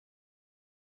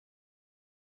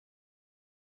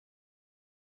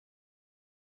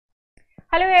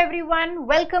Hello everyone,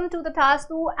 welcome to the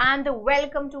Tathastu and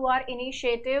welcome to our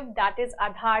initiative that is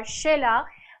Aadharshila,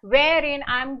 wherein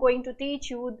I am going to teach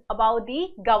you about the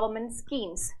government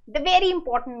schemes, the very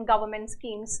important government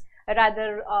schemes.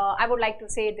 Rather, I would like to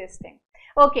say this thing.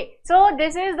 Okay, so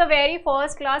this is the very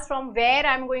first class from where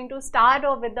I am going to start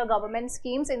off with the government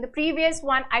schemes. In the previous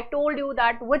one, I told you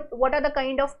that what are the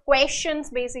kind of questions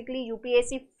basically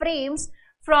UPSC frames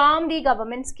from the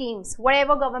government schemes.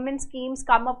 Whatever government schemes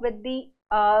come up with the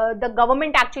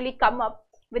government actually come up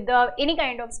with any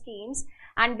kind of schemes,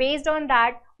 and based on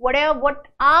that, what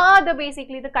are the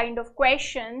basically the kind of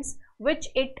questions which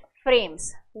it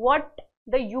frames, what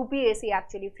the UPSC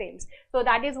actually frames. So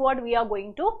that is what we are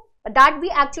going to, that we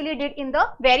actually did in the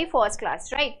very first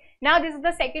class, right? Now this is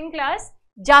the second class,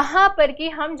 जहाँ पर कि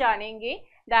हम जानेंगे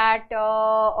that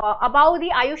about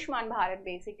the Ayushman Bharat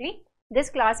basically. This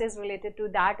class is related to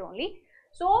that only.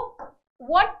 So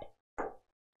what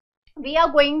we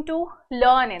are going to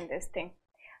learn in this thing?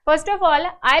 First of all,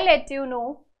 I'll let you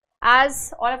know,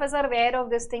 as all of us are aware of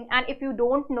this thing, and if you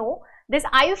don't know, this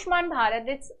Ayushman Bharat,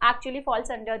 it actually falls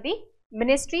under the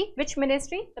ministry. Which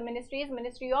ministry? The ministry is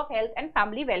Ministry of Health and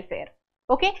Family Welfare.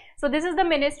 Okay, so this is the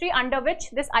ministry under which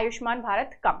this Ayushman Bharat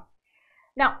come.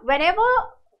 Now, whenever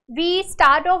we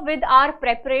start off with our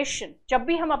preparation, जब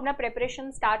भी हम अपना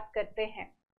preparation start करते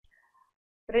हैं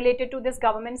related to this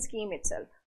government scheme itself.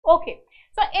 Okay,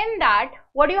 so in that,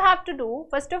 what you have to do,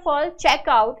 first of all, check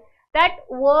out that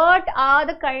what are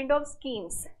the kind of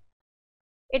schemes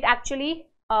it actually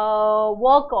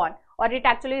work on or it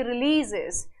actually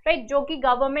releases, right? जो कि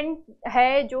government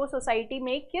है, जो society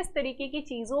में किस तरीके की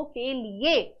चीजों के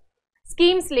लिए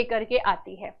schemes लेकर के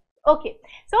आती है. Okay,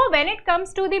 so when it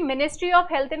comes to the Ministry of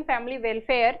Health and Family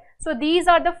Welfare, so these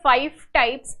are the 5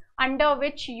 types under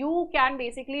which you can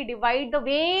basically divide the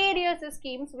various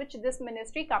schemes which this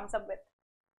ministry comes up with.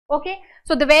 Okay,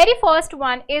 so the very first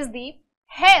one is the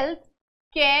health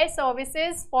care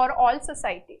services for all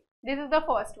society. This is the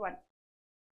first one,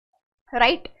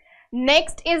 right?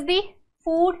 Next is the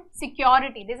food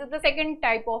security. This is the second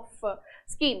type of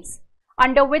schemes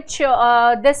under which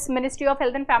this Ministry of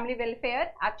Health and Family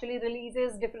Welfare actually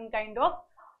releases different kind of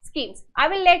schemes. I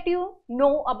will let you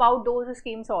know about those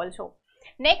schemes also.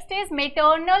 Next is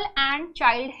maternal and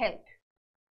child health.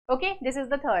 Okay, this is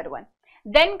the third one.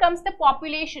 Then comes the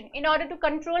population. In order to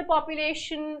control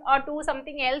population or to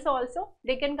something else also,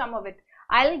 they can come up with.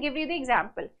 I'll give you the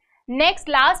example. Next,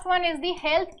 last one is the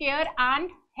healthcare and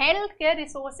healthcare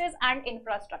resources and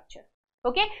infrastructure.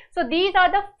 Okay, so these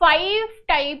are the 5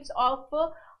 types of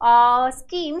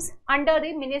schemes under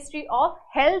the Ministry of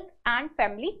Health and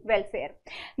Family Welfare.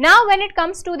 Now, when it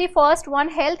comes to the first one,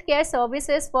 healthcare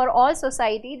services for all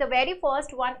society, the very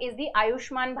first one is the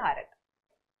Ayushman Bharat.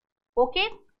 Okay,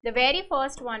 the very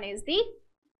first one is the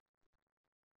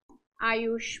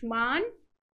Ayushman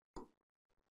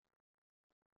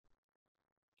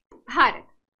Bharat.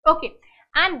 Okay,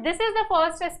 and this is the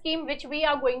first scheme which we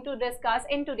are going to discuss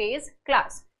in today's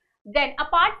class. Then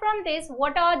apart from this,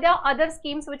 what are the other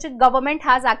schemes which the government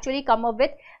has actually come up with?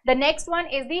 The next one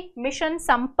is the Mission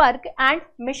Sampark and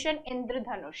Mission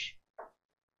Indradhanush.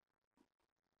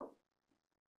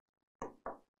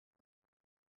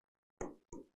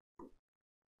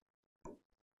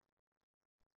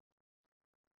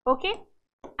 Okay,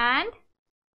 and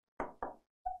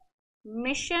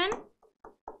Mission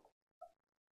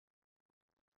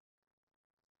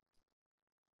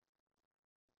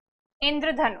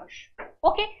Indradhanush.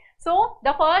 Okay, so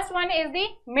the first one is the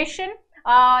mission,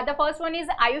 the first one is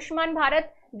Ayushman Bharat,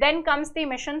 then comes the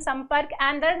Mission Sampark,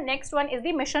 and the next one is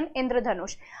the Mission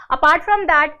Indradhanush. Apart from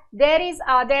that,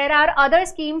 there are other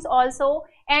schemes also,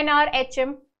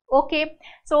 NRHM. Okay,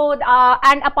 so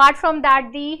and apart from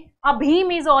that, the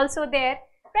Abhim is also there,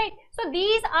 right? So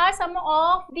these are some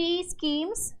of the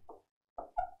schemes.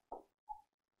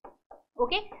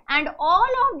 Okay, and all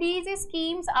of these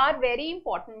schemes are very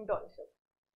important also,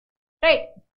 right?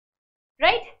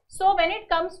 So when it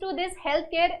comes to this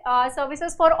healthcare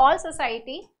services for all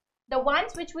society, the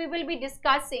ones which we will be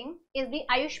discussing is the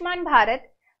Ayushman Bharat,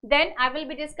 then I will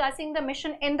be discussing the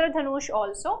Mission Indradhanush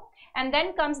also, and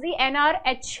then comes the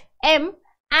NRHM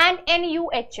and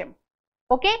NUHM.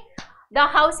 Okay, the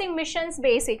housing missions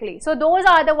basically. So those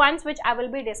are the ones which I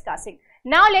will be discussing.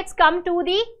 Now let's come to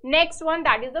the next one,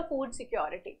 that is the food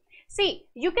security. See,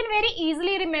 you can very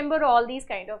easily remember all these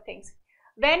kind of things.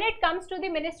 When it comes to the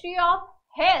Ministry of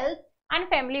Health and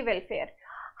Family Welfare,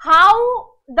 how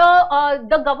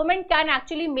the government can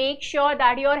actually make sure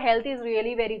that your health is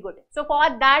really very good. So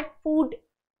for that, food,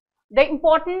 the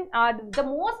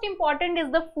most important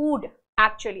is the food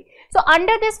actually. So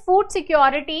under this food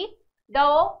security, The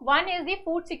one is the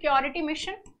food security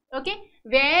mission, okay,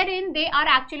 wherein they are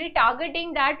actually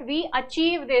targeting that we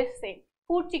achieve this thing.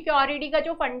 Food security का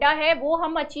जो फंडा है वो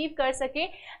हम achieve कर सके,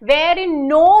 where in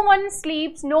no one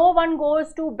स्लीप्स, no one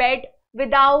goes to bed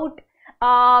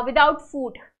without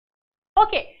food.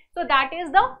 Okay, so that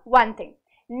is the one thing.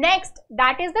 Next,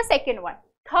 that is the second one.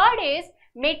 Third is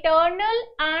maternal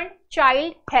and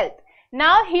child health.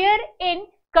 Now herein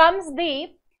comes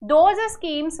those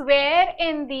schemes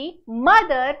wherein the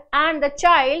mother and the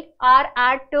child are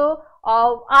at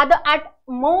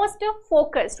most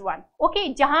focused one.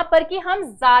 Okay, जहां पर कि हम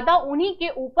ज्यादा उन्हीं के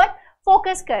ऊपर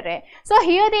focus कर रहे हैं. So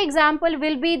here the example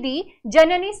will be the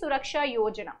जननी सुरक्षा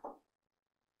योजना.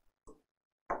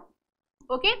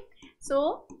 Okay, so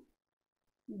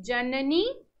जननी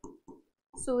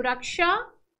सुरक्षा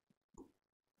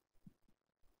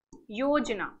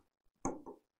योजना,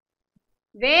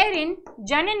 wherein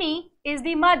Janani is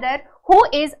the mother who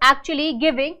is actually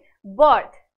giving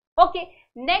birth. Okay,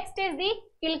 next is the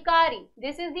Kilkari.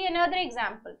 This is the another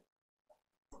example.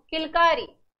 Kilkari.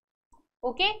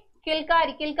 Okay,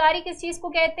 Kilkari. Kilkari किस चीज को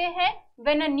कहते हैं?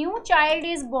 When a new child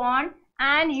is born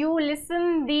and you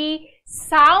listen the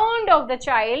sound of the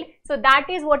child, so that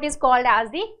is what is called as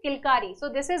the Kilkari. So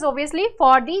this is obviously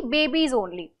for the babies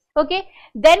only. Okay,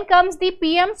 then comes the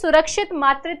PM सुरक्षित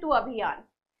मातृत्व अभियान.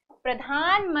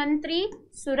 प्रधानमंत्री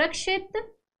सुरक्षित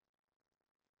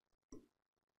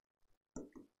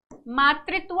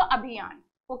मातृत्व अभियान.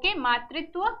 Okay,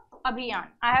 मातृत्व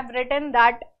अभियान. I have written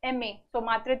that MA. So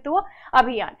मातृत्व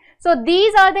अभियान. So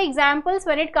these are the examples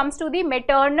when it comes to the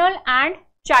maternal and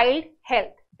child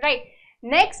health. Right.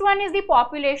 Next one is the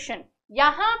population.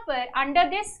 यहाँ पर under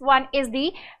this one is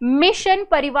the mission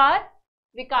परिवार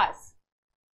विकास.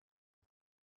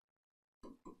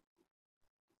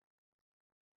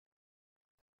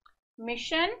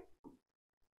 Mission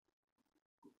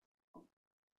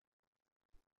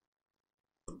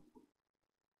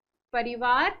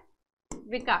परिवार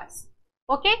विकास.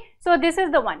 Okay, so this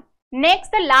is the one.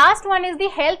 Next, the last one is the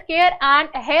healthcare and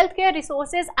healthcare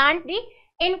resources and the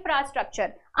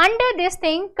infrastructure. Under this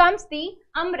thing comes the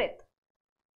Amrit.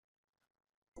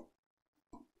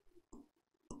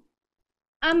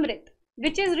 Amrit,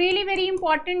 which is really very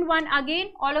important one.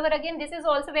 Again, all over again, this is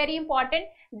also very important.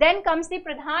 Then comes the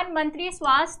Pradhan Mantri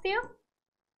Swasthya.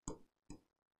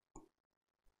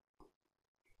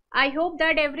 I hope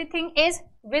that everything is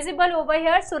visible over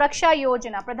here. Suraksha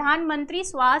Yojana. Pradhan Mantri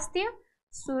Swasthya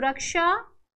Suraksha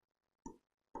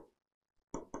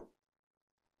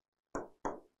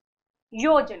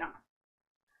Yojana.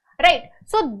 Right.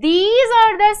 So these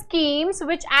are the schemes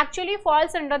which actually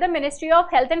falls under the Ministry of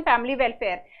Health and Family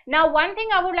Welfare. Now one thing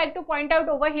I would like to point out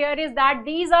over here is that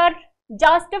these are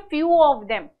just a few of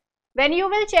them. When you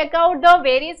will check out the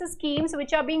various schemes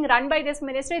which are being run by this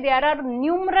ministry, there are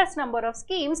numerous number of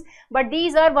schemes, but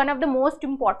these are one of the most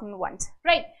important ones.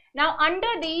 Right. Now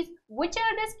under these, which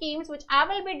are the schemes which I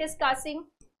will be discussing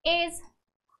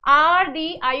are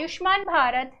the Ayushman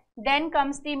Bharat, then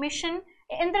comes the Mission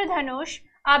Indradhanush,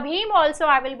 Abhim also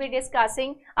I will be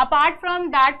discussing. Apart from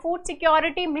that, food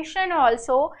security mission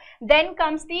also. Then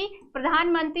comes the Pradhan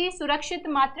Mantri Surakshit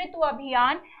Matritva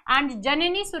Abhiyan and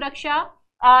Janani Suraksha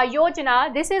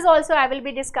Yojana. This is also I will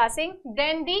be discussing.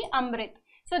 Then the Amrit.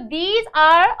 So these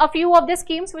are a few of the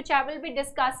schemes which I will be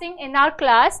discussing in our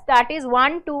class. That is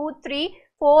 1, 2, 3,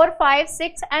 4, 5,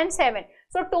 6 and 7.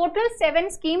 So total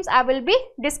 7 schemes I will be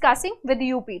discussing with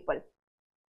you people.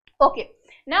 Okay.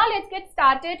 Now let's get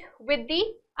started with the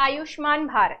Ayushman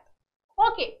Bharat.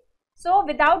 Okay, so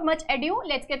without much ado,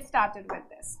 let's get started with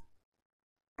this.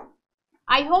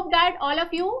 I hope that all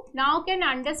of you now can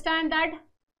understand that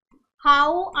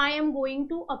how I am going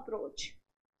to approach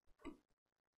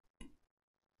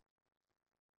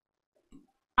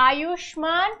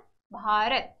Ayushman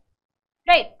Bharat.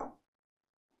 Right.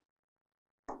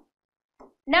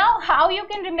 Now how you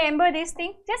can remember this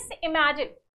thing? Just imagine.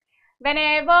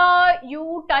 Whenever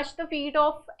you touch the feet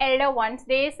of elder ones,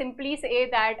 they simply say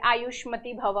that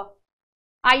Ayushmati Bhava,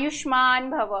 Ayushman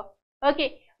Bhava.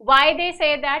 Okay, why they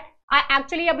say that?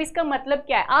 Actually, अब इसका मतलब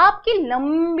क्या है? आपकी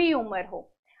लंबी उम्र हो.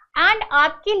 And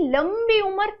आपकी लंबी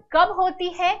उम्र कब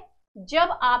होती है?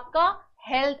 जब आपका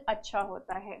health अच्छा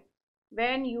होता है.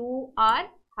 When you are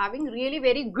having really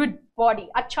very good body,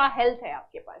 अच्छा health है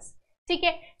आपके पास. ठीक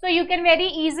है, so you can very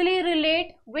easily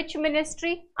relate which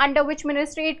ministry, under which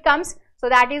ministry it comes. So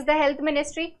that is the health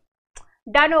ministry.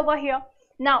 Done over here.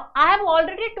 Now I have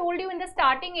already told you in the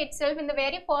starting itself, in the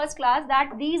very first class,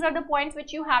 that these are the points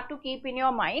which you have to keep in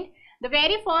your mind. The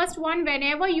very first one,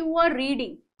 whenever you are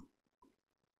reading,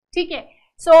 ठीक है,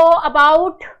 so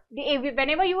about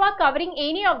whenever you are covering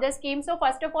any of the schemes, so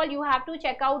first of all you have to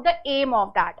check out the aim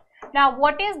of that. Now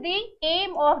what is the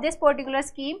aim of this particular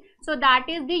scheme? So that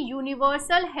is the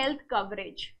universal health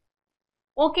coverage.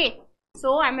 Okay,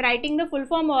 so I'm writing the full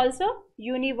form also,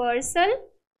 universal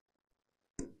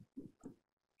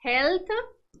health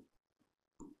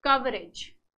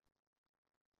coverage.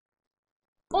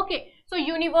 Okay, so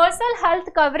universal health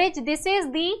coverage, this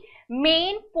is the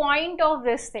main point of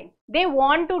this thing. They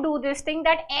want to do this thing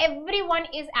that everyone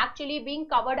is actually being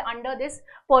covered under this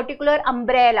particular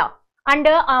umbrella,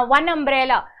 under one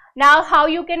umbrella. Now how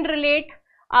you can relate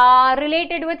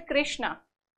it with Krishna.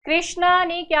 Krishna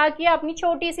ने क्या किया, अपनी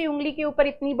छोटी सी उंगली के ऊपर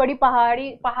इतनी बड़ी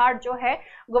पहाड़ जो है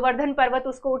गोवर्धन पर्वत,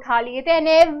 उसको उठा लिए थे, and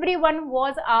everyone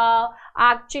was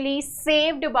actually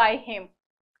saved by him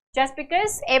just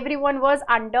because everyone was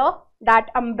under that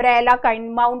umbrella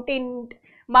kind,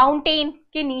 mountain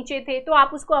के नीचे थे, तो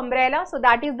आप उसको umbrella, so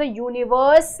that is the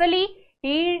universally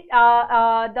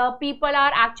the people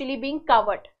are actually being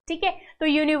covered. ठीक है, तो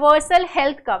universal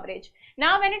health coverage.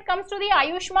 Now when it comes to the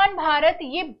Ayushman Bharat,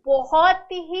 ये बहुत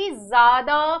ही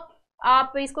ज़्यादा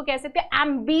आप इसको कह सकते हैं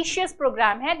ambitious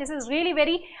program है. This is really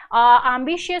very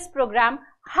ambitious program.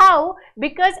 How?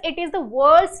 Because it is the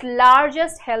world's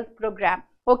largest health program.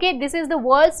 Okay, this is the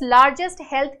world's largest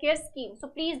healthcare scheme. So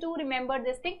please do remember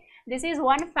this thing. This is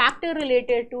one factor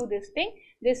related to this thing.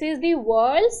 This is the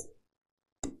world's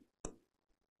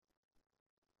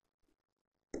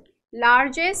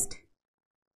largest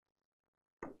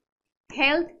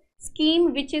health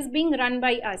scheme which is being run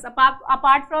by us.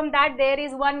 Apart from that, there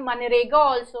is one MNREGA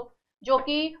also, जो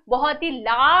कि बहुत ही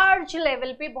large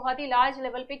level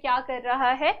पे क्या कर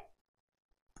रहा है,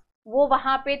 वो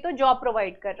वहां पे तो जॉब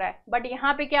प्रोवाइड कर रहा है, बट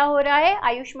यहाँ पे क्या हो रहा है,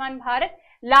 आयुष्मान भारत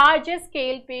लार्ज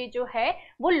स्केल पे जो है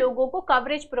वो लोगों को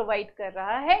कवरेज प्रोवाइड कर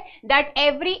रहा है, that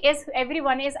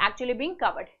everyone is actually being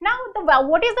covered. Now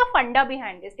what is the फंडा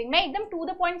बिहाइंड दिस थिंग. मैं एकदम टू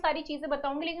द पॉइंट सारी चीजें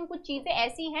बताऊंगी, लेकिन कुछ चीजें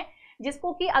ऐसी हैं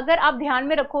जिसको कि अगर आप ध्यान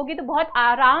में रखोगे तो बहुत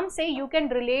आराम से you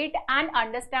can relate and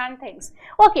understand things.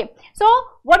 Okay, so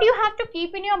what you have to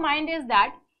keep in your mind is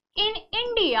that in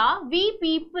India, we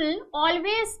people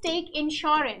always take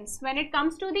insurance. When it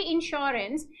comes to the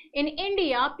insurance, in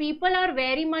India, people are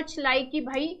very much like कि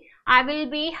भाई I will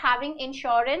be having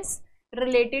insurance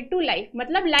related to life.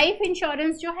 मतलब life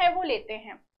insurance जो है वो लेते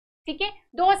हैं, ठीक है,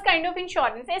 those kind of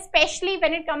insurance, especially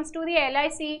when it comes to the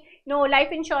LIC,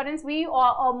 life insurance, we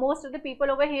most of the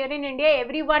people over here in India,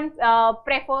 everyone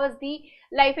prefers the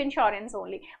life insurance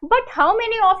only. But how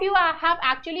many of you have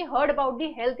actually heard about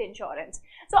the health insurance?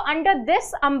 So under this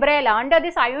umbrella, under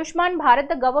this Ayushman Bharat,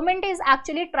 the government is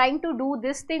actually trying to do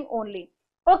this thing only.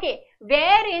 Okay,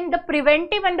 wherein the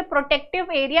preventive and the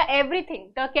protective area, everything,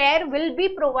 the care will be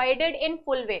provided in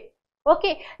full way.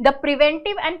 Okay, the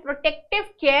preventive and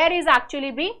protective care is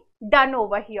actually being done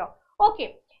over here.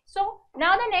 Okay, so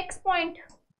now the next point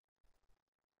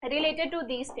related to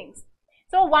these things.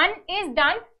 So one is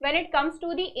done when it comes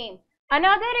to the aim.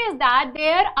 Another is that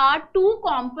there are two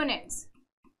components.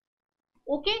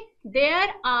 Okay, there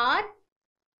are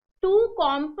two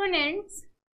components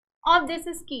of this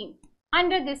scheme,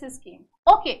 under this scheme.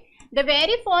 Okay, the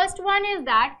very first one is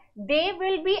that they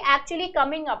will be actually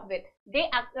coming up with,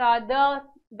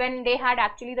 when they had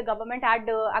actually, the government had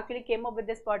actually came up with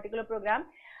this particular program,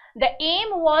 the aim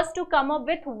was to come up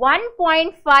with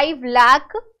 1.5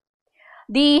 lakh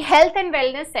the health and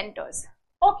wellness centers.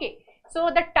 Okay, so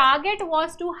the target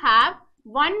was to have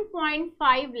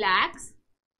 1.5 lakhs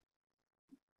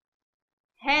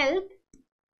health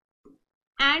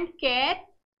and care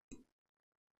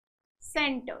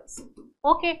centers.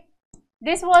 Okay,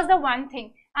 this was the one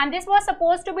thing, and this was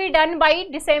supposed to be done by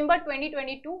December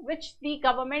 2022, which the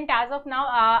government as of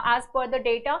now, as per the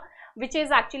data which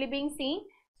is actually being seen,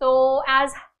 so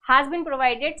as has been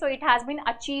provided, so it has been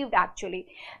achieved actually.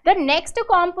 The next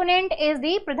component is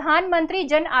the Pradhan Mantri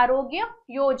Jan Arogya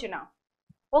Yojana.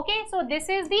 Okay, so this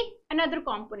is the another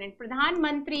component, Pradhan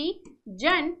Mantri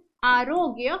Jan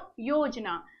Arogya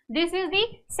Yojana. This is the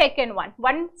second one.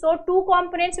 So two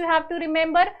components you have to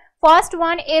remember. First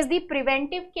one is the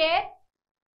preventive care.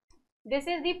 This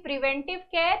is the preventive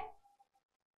care,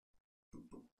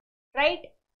 right,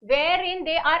 wherein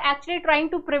they are actually trying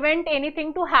to prevent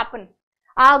anything to happen.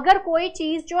 अगर कोई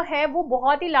चीज जो है वो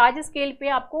बहुत ही large scale पे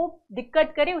आपको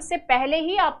दिक्कत करे, उससे पहले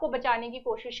ही आपको बचाने की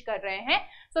कोशिश कर रहे हैं,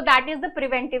 so that is the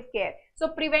preventive care. So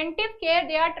preventive care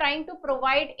they are trying to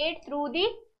provide it through the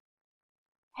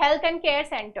health and care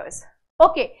centers.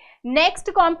 Okay, next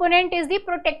component is the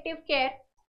protective care.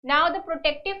 Now the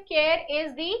protective care is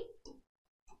the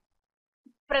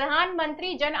Pradhan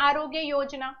Mantri Jan Arogya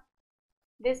Yojana.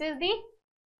 This is the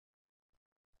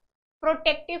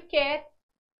protective care.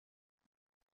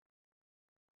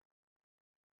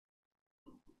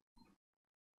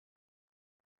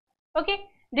 Okay,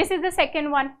 this is the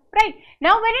second one, right?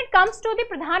 Now when it comes to the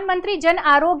Pradhan Mantri Jan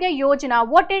Arogya Yojana,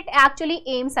 what it actually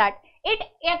aims at? It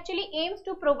actually aims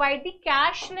to provide the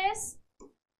cashless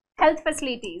health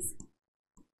facilities.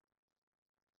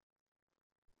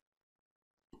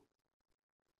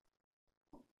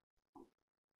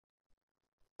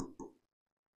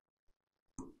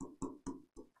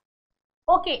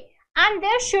 Okay, and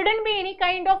there shouldn't be any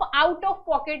kind of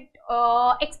out-of-pocket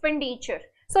expenditure.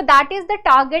 So that is the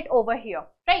target over here,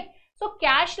 right? So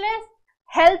cashless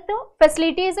health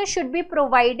facilities should be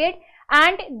provided,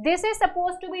 and this is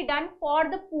supposed to be done for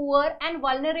the poor and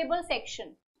vulnerable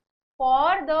section.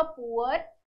 For the poor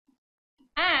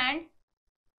and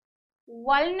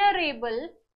vulnerable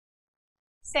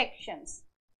sections.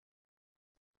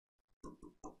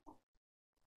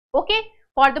 Okay,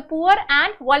 for the poor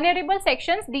and vulnerable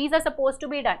sections, these are supposed to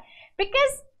be done,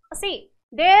 because see,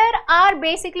 there are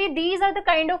basically, these are the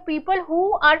kind of people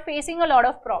who are facing a lot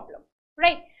of problem,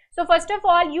 right? So first of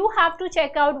all, you have to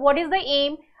check out what is the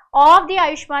aim of the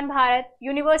Ayushman Bharat.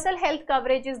 Universal health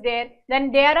coverage is there.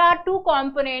 Then there are two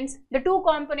components. The two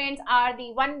components are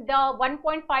the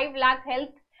 1.5 lakh health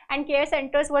and care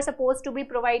centers were supposed to be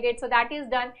provided, so that is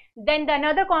done. Then the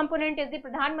another component is the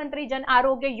Pradhan Mantri Jan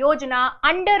Arogya Yojana,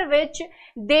 under which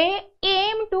they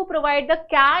aim to provide the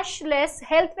cashless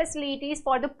health facilities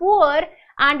for the poor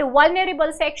and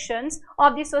vulnerable sections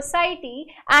of the society,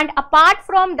 and apart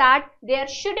from that, there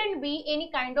shouldn't be any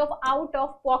kind of out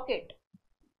of pocket.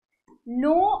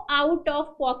 No out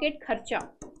of pocket kharcha,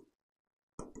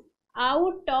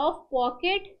 out of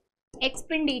pocket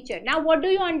expenditure. Now what do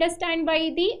you understand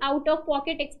by the out of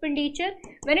pocket expenditure?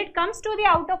 When it comes to the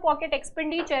out of pocket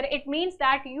expenditure, it means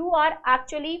that you are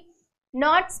actually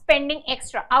not spending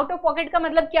extra. Out of pocket का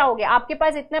मतलब क्या हो गया? आपके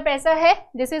पास इतना पैसा है,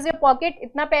 this is your pocket,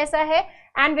 इतना पैसा है,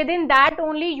 and within that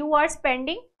only you are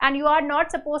spending, and you are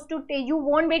not supposed to take, you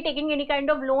won't be taking any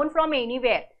kind of loan from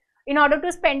anywhere in order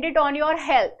to spend it on your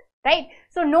health, right?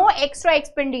 So no extra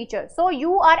expenditure. So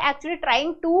you are actually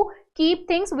trying to keep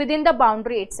things within the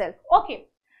boundary itself. Okay,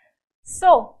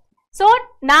 so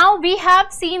now we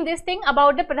have seen this thing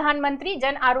about the Pradhan Mantri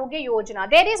Jan Arogya Yojana.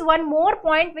 There is one more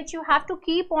point which you have to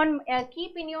keep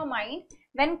in your mind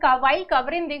when while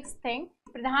covering this thing,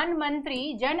 Pradhan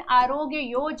Mantri Jan Arogya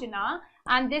Yojana,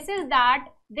 and this is that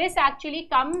this actually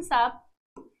comes up,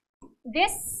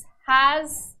 this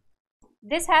has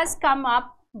come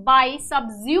up by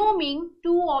subsuming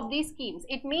two of these schemes.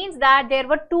 It means that there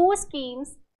were two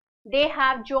schemes, they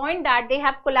have joined, that they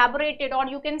have collaborated, or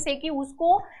you can say कि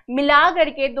उसको मिला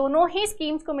करके, दोनों ही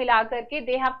schemes को मिला करके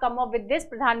they have come up with this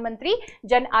Pradhan Mantri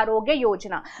Jan Arogya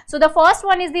Yojana. So the first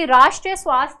one is the Rashtriya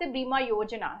Swasthya Bima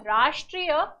Yojana.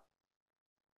 Rashtriya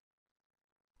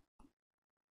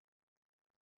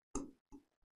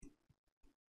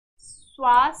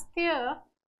Swasthya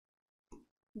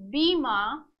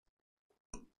Bima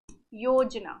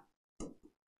Yojana.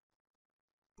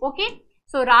 Okay,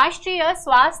 so Rashtriya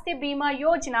Swasthya Bima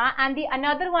Yojana, and the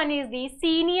another one is the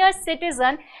Senior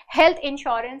Citizen Health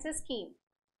Insurance Scheme.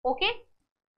 Okay,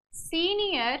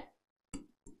 Senior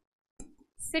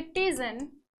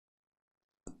Citizen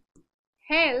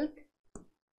Health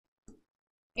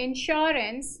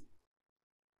Insurance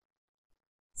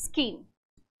Scheme.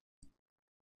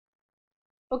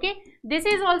 Okay, this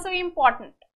is also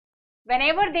important.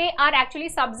 Whenever they are actually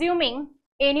subsuming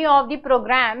any of the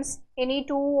programs, any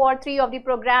 2 or 3 of the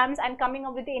programs, and coming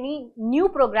up with any new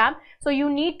program, so you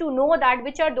need to know that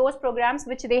which are those programs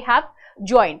which they have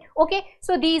joined. Okay,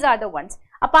 so these are the ones.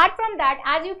 Apart from that,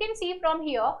 as you can see from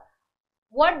here,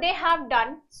 what they have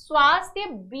done,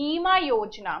 Swasthya Bima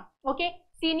Yojana, okay,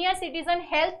 Senior Citizen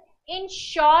Health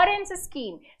Insurance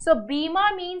Scheme. So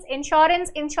Bima means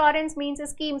insurance, insurance means a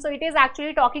scheme, so it is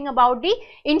actually talking about the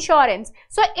insurance.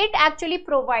 So it actually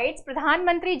provides, Pradhan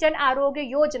Mantri Jan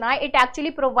Arogya Yojana, it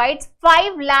actually provides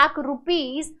 5 lakh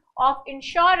rupees of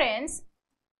insurance,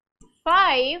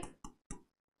 5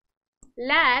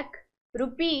 lakh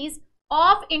rupees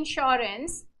of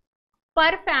insurance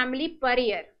per family per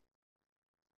year.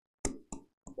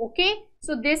 Okay,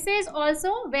 so this is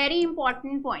also very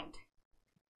important point.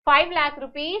 5 lakh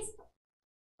rupees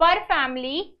per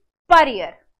family per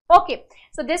year. Okay,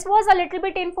 so this was a little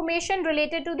bit information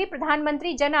related to the Pradhan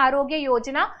Mantri Jan Arogya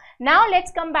Yojana. Now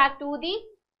let's come back to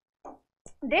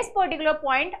this particular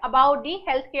point about the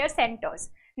healthcare centers.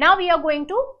 Now we are going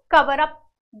to cover up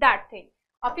that thing.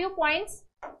 A few points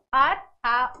are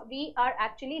we are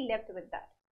actually left with that.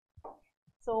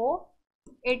 So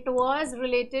It was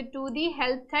related to the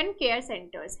health and care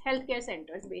centers, healthcare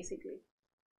centers basically.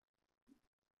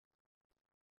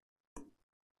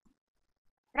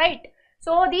 Right.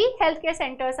 So the healthcare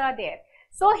centers are there.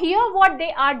 So here what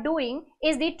they are doing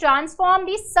is they transform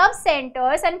the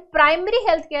sub-centers and primary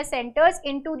healthcare centers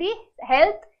into the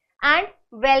health and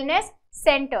wellness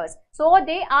centers. So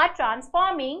they are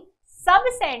transforming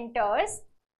sub-centers,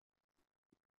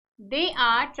 they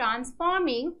are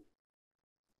transforming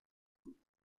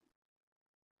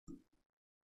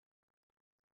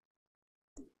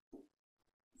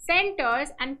centers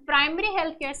and primary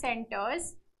healthcare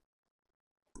centers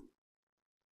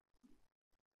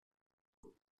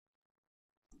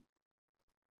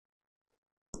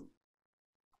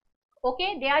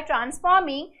okay, they are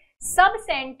transforming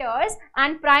sub-centers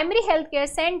and primary healthcare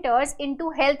centers into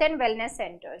health and wellness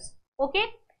centers. Okay,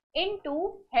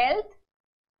 into health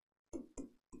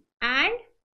and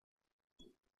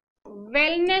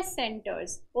wellness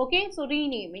centers. Okay, so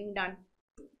renaming done.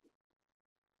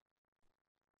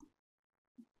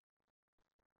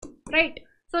 Right.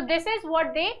 So this is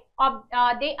what they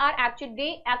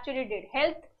actually did.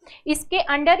 Health, इसके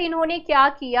under इन्होंने क्या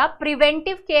किया,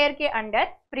 preventive care के under,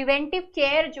 preventive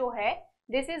care जो है,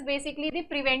 this is basically the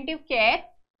preventive care.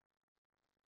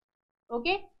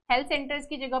 Okay, health centres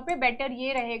की जगह पे बेटर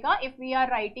ये रहेगा if we are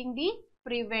writing the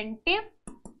preventive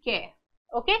care.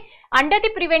 Okay, under the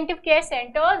preventive care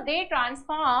centers, they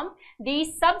transform these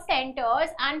sub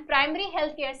centers and primary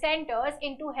health care centers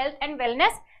into health and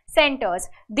wellness centers.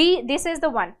 This is the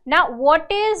one. Now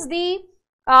what is the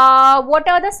what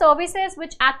are the services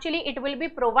which actually it will be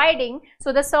providing?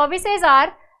 So the services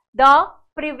are the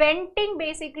preventing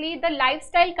basically the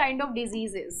lifestyle kind of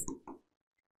diseases,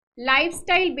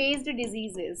 lifestyle based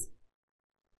diseases.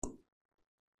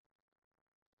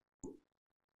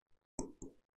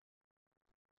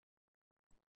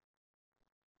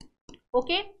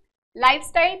 Okay,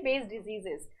 lifestyle based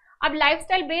diseases. अब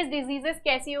lifestyle based diseases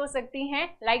कैसी हो सकती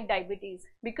हैं? Like diabetes,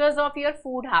 because of your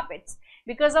food habits,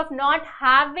 because of not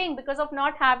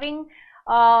having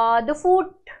the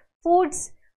foods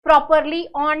properly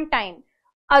on time.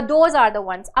 Those are the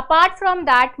ones. Apart from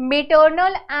that,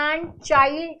 maternal and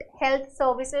child health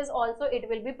services also it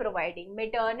will be providing.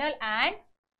 Maternal and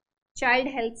child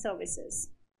health services.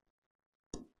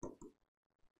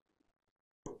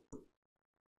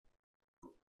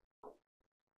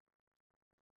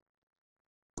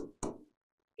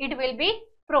 It will be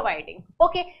providing.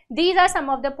 Okay, these are some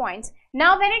of the points.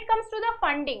 Now when it comes to the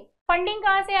funding, funding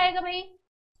कहाँ से आएगा भाई?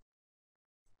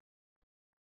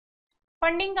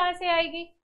 Funding कहाँ से आएगी?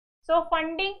 So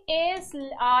funding is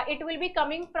it will be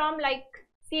coming from like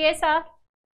CSR.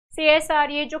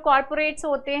 ये जो corporates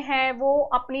होते हैं वो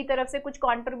अपनी तरफ से कुछ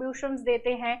contributions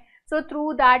देते हैं. So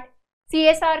through that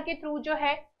CSR के थ्रू जो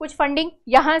है कुछ फंडिंग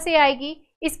यहाँ से आएगी.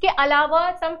 इसके अलावा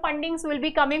some fundings will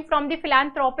be coming from the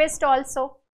philanthropist also,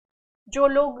 जो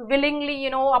लोग willingly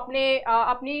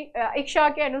अपनी इच्छा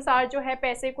के अनुसार जो है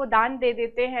पैसे को दान दे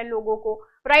देते हैं लोगों को,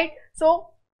 right? So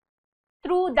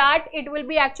through that it will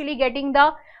be actually getting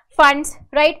the funds,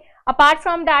 right? Apart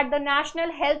from that, the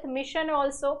National Health Mission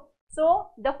also, so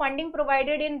the funding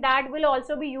provided in that will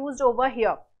also be used over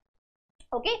here.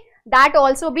 Okay, that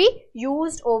also be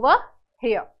used over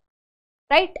here,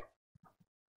 right?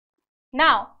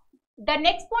 Now the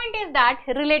next point is that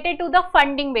related to the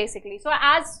funding basically. So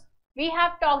as we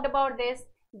have talked about this,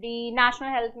 the National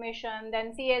Health Mission,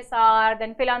 then CSR,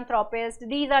 then philanthropist,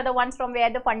 these are the ones from where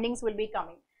the fundings will be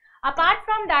coming. Apart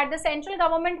from that, the central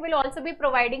government will also be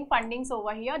providing fundings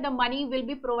over here. The money will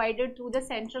be provided through the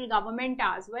central government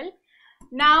as well.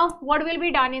 Now what will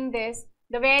be done in this?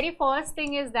 The very first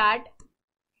thing is that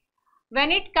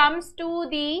when it comes to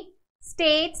the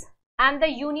states and the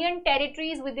union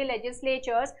territories with the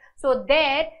legislatures, so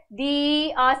there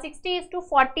the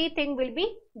 60:40 thing will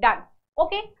be done.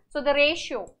 Okay, so the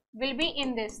ratio will be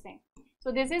in this thing.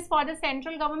 So this is for the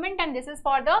central government and this is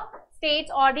for the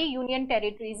states or the union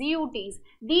territories, UTs.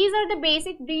 These are the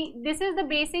basic, this is the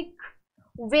basic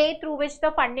way through which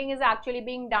the funding is actually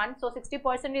being done. So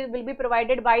 60% will be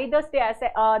provided by the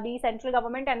central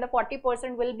government and the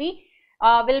 40% will be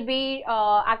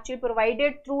actually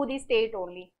provided through the state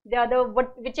only,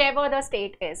 whichever the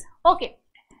state is. Okay,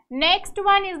 next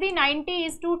one is the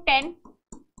 90:10.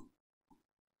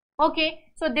 Okay,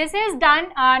 so this is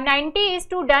done.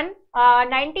 90:10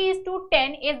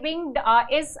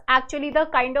 is actually the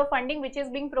kind of funding which is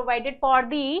being provided for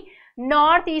the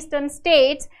northeastern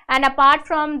states, and apart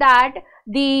from that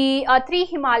the 3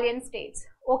 Himalayan states.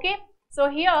 Okay, so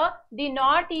here the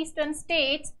northeastern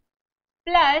states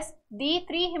plus the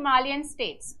 3 Himalayan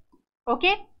states.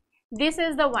 Okay, this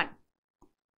is the one.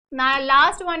 Now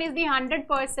last one is the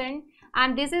 100%,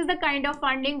 and this is the kind of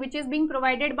funding which is being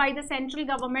provided by the central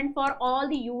government for all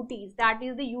the UTs, that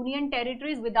is the union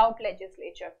territories without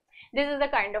legislature. This is the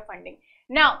kind of funding.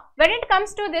 Now when it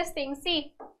comes to this thing,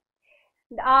 see,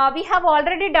 we are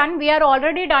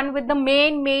already done with the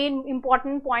main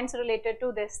important points related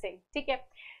to this thing. Okay.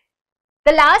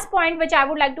 The last point which I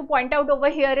would like to point out over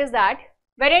here is that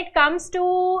when it comes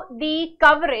to the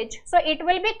coverage, so it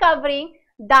will be covering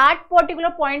that particular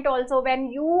point also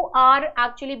when you are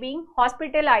actually being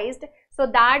hospitalized. So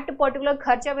that particular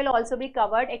kharcha will also be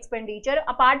covered, expenditure.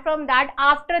 Apart from that,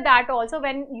 after that also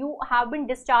when you have been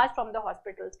discharged from the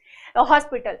hospital,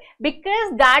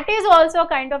 because that is also a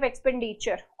kind of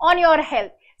expenditure on your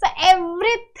health. So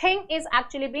everything is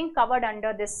actually being covered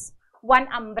under this one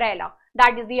umbrella,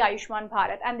 that is the Ayushman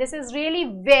Bharat, and this is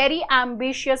really very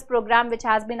ambitious program which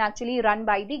has been actually run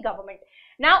by the government.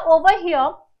 Now over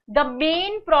here, the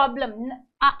main problem,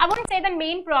 I won't say the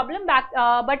main problem,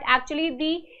 but actually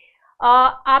the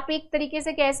आप एक तरीके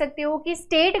से कह सकते हो कि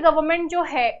state government जो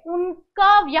है उनका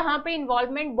यहाँ पे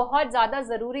इन्वॉल्वमेंट बहुत ज़्यादा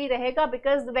ज़रूरी रहेगा,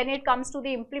 because when it comes to the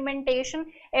implementation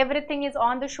everything is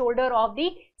on the shoulder of the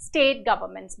state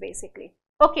governments basically.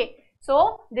 Okay, so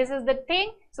this is the thing.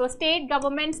 So state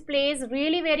governments plays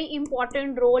really very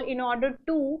important role in order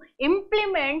to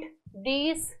implement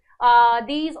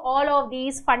all of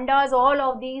these fundas, all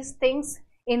of these things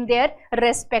in their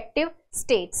respective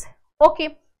states. Okay,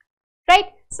 right.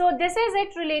 So this is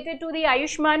it related to the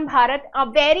Ayushman Bharat, a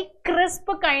very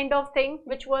crisp kind of thing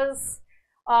which was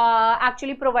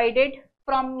actually provided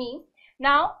from me.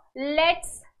 Now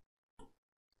let's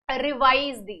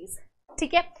revise these.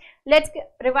 Okay, let's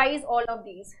revise all of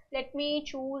these. Let me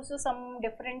choose some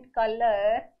different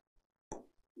color.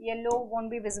 Yellow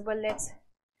won't be visible. Let's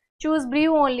choose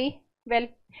blue only. Well,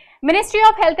 Ministry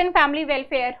of Health and Family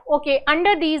Welfare. Okay,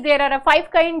 under these there are 5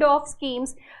 kind of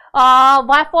schemes.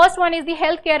 First one is the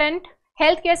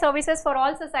healthcare services for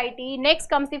all society. Next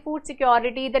comes the food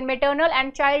security, then maternal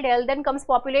and child health, then comes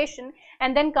population,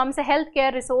 and then comes the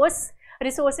healthcare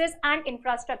resources and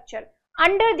infrastructure.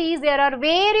 Under these there are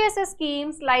various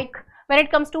schemes, like when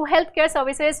it comes to healthcare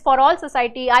services for all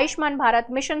society, Ayushman Bharat,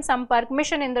 Mission Sampark,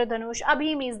 Mission Indradhanush,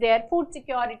 Abhim is there, food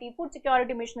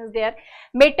security mission is there,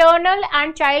 maternal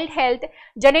and child health,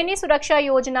 Janani Suraksha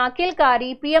Yojana,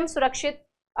 Kilkari, PM Surakshit,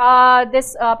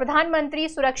 this Pradhan Mantri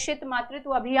Surakshit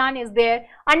Matritva Abhiyan is there.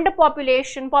 Under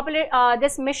population,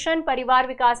 this Mission Parivar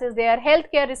Vikas is there,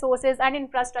 healthcare resources and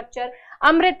infrastructure,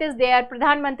 Amrit is there,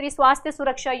 Pradhan Mantri Swasthya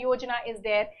Suraksha Yojana is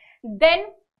there. Then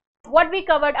what we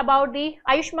covered about the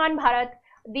Ayushman Bharat,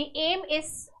 the aim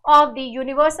is of the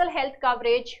universal health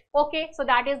coverage. Okay, so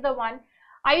that is the one.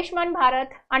 Ayushman Bharat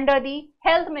under the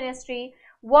health ministry.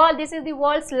 This is the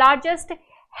world's largest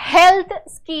health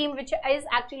scheme which is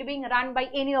actually being run by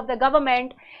any of the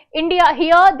government. India,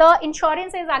 here the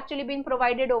insurance is actually being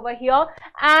provided over here,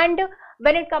 and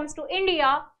when it comes to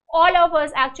India, all of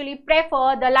us actually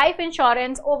prefer the life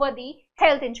insurance over the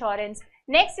health insurance.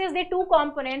 Next is the 2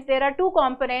 components. There are 2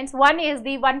 components. One is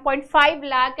the 1.5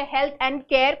 lakh health and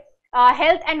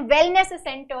wellness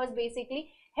centers.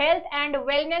 Basically, health and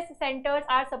wellness centers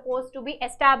are supposed to be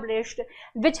established,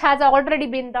 which has already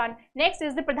been done. Next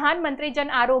is the Pradhan Mantri Jan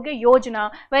Arogya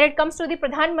Yojana. When it comes to the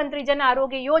Pradhan Mantri Jan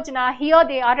Arogya Yojana, here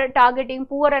they are targeting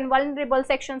poor and vulnerable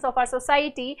sections of our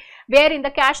society, wherein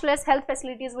the cashless health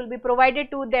facilities will be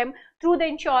provided to them through the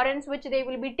insurance which they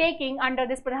will be taking under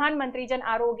this Pradhan Mantri Jan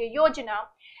Arogya Yojana.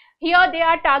 Here they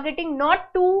are targeting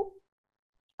not to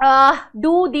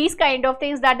do these kind of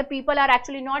things, that the people are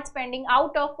actually not spending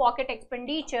out of pocket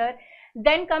expenditure.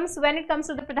 Then when it comes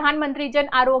to the Pradhan Mantri Jan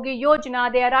Arogya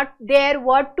Yojana, there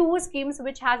were 2 schemes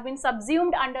which has been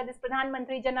subsumed under this Pradhan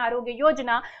Mantri Jan Arogya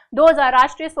Yojana. Those are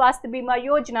Rashtriya Swasthya Bima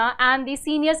Yojana and the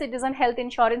Senior Citizen Health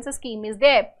Insurance scheme is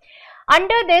there.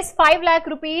 Under this, 5 lakh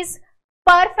rupees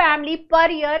per family per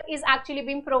year is actually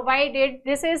being provided.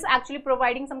 This is actually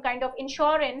providing some kind of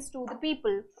insurance to the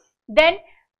people. Then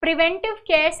preventive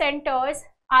care centers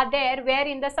are there, where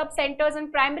in the sub centers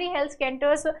and primary health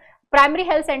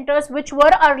centers which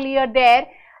were earlier there,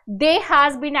 they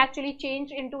has been actually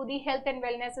changed into the health and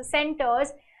wellness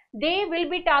centers. They will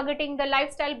be targeting the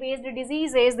lifestyle based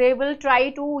diseases. They will try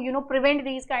to prevent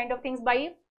these kind of things by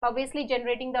obviously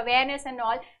generating the awareness and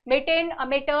all.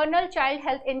 Maternal child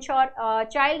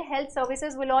health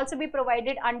services will also be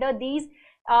provided under these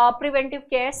preventive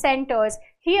care centers.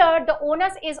 Here the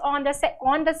onus is on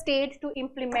the state to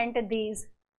implement these.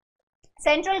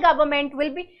 Central government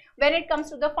will be, when it comes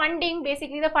to the funding,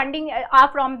 basically the funding are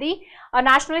from the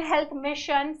National Health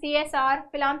Mission, CSR,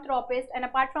 philanthropist, and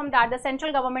apart from that the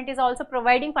central government is also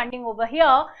providing funding over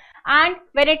here. And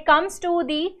when it comes to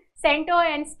the center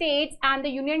and states and the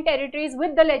union territories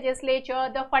with the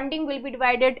legislature, the funding will be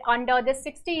divided under the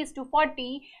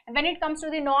 60:40. And when it comes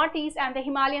to the northeast and the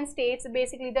Himalayan states,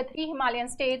 basically the 3 Himalayan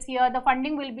states, here the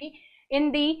funding will be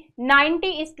in the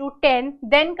 90:10.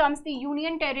 Then comes the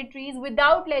union territories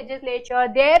without legislature,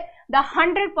 there the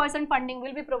 100% funding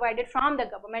will be provided from the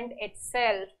government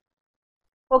itself.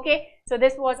 Okay, so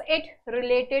this was it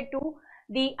related to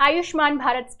the Ayushman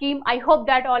Bharat scheme. I hope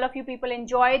that all of you people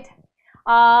enjoyed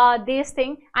this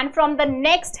thing, and from the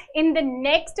next, in the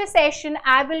next session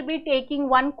I will be taking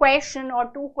 1 question or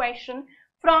 2 questions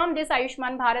from this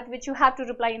Ayushman Bharat, which you have to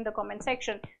reply in the comment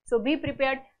section. So be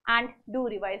prepared and do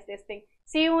revise this thing.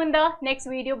 See you in the next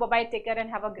video. Bye bye, take care and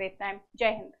have a great time.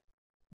 Jai Hind.